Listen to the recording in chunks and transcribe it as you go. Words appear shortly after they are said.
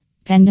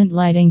Pendant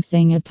Lighting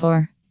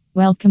Singapore.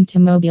 Welcome to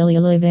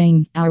Mobilia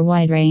Living. Our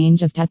wide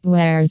range of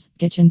tapwares,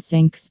 kitchen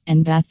sinks,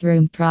 and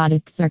bathroom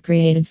products are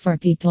created for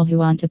people who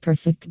want a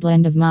perfect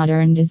blend of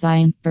modern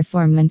design,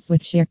 performance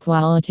with sheer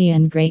quality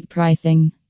and great pricing.